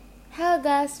Hello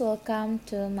guys, welcome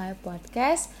to my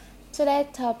podcast. Today's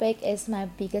topic is my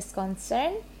biggest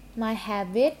concern, my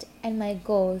habit and my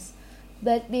goals.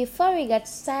 But before we get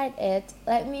started,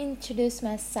 let me introduce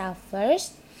myself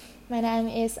first. My name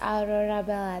is Aurora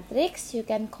Bellatrix, you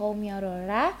can call me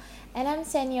Aurora, and I'm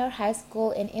senior high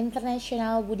school in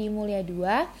International Budi Mulia 2.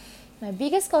 My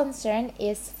biggest concern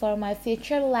is for my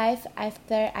future life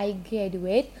after I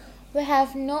graduate. We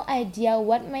have no idea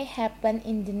what may happen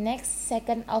in the next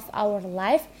second of our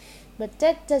life, but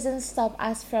that doesn't stop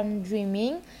us from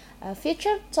dreaming.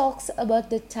 Future talks about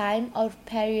the time or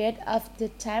period of the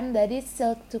time that is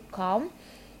still to come.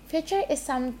 Future is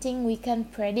something we can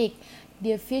predict.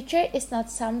 The future is not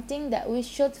something that we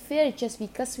should fear just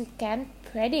because we can't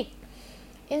predict.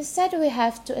 Instead, we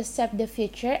have to accept the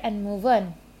future and move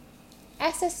on.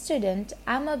 As a student,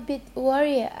 I'm a bit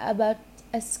worried about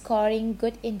scoring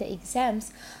good in the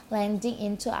exams, landing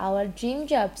into our dream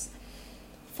jobs.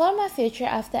 For my future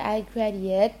after I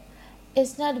graduate,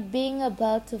 it's not being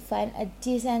able to find a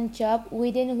decent job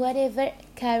within whatever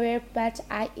career path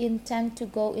I intend to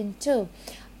go into.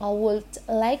 I would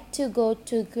like to go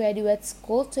to graduate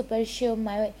school to pursue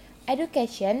my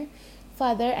education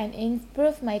further and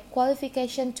improve my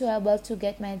qualification to be able to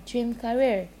get my dream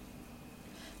career.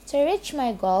 To reach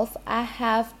my goal, I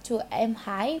have to aim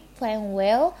high, plan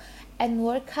well, and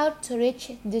work hard to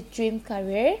reach the dream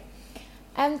career.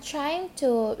 I'm trying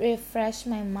to refresh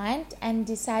my mind and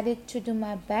decided to do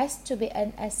my best to be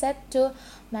an asset to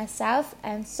myself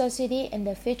and society in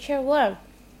the future world.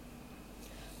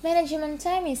 Management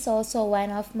time is also one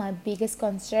of my biggest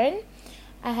concerns.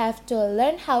 I have to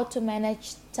learn how to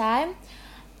manage time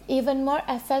even more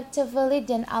effectively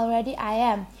than already I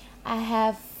am.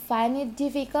 I find it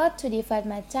difficult to divide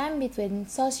my time between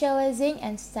socializing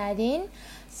and studying,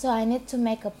 so I need to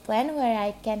make a plan where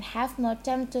I can have more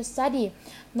time to study,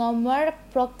 no more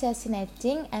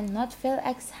procrastinating, and not feel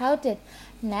exhausted.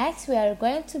 Next, we are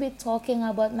going to be talking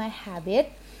about my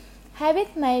habit.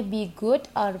 Habit may be good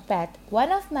or bad.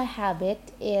 One of my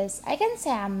habits is I can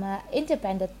say I'm an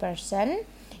independent person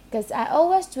because I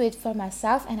always do it for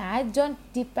myself and I don't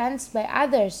depend by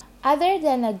others. Other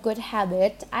than a good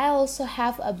habit, I also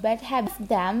have a bad habit of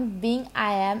them being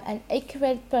I am an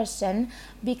accurate person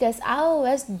because I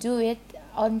always do it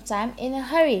on time in a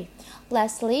hurry.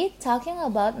 Lastly, talking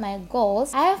about my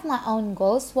goals, I have my own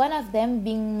goals, one of them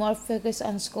being more focused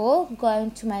on school,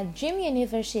 going to my dream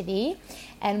university,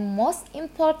 and most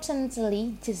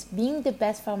importantly, just being the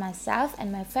best for myself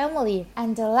and my family.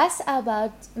 And the last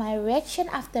about my reaction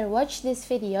after watch this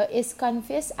video is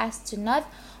confused as to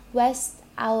not waste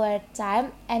our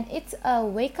time, and it's a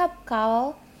wake-up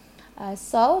call.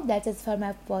 So that's it for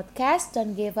my podcast.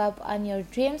 Don't give up on your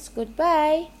dreams.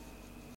 Goodbye.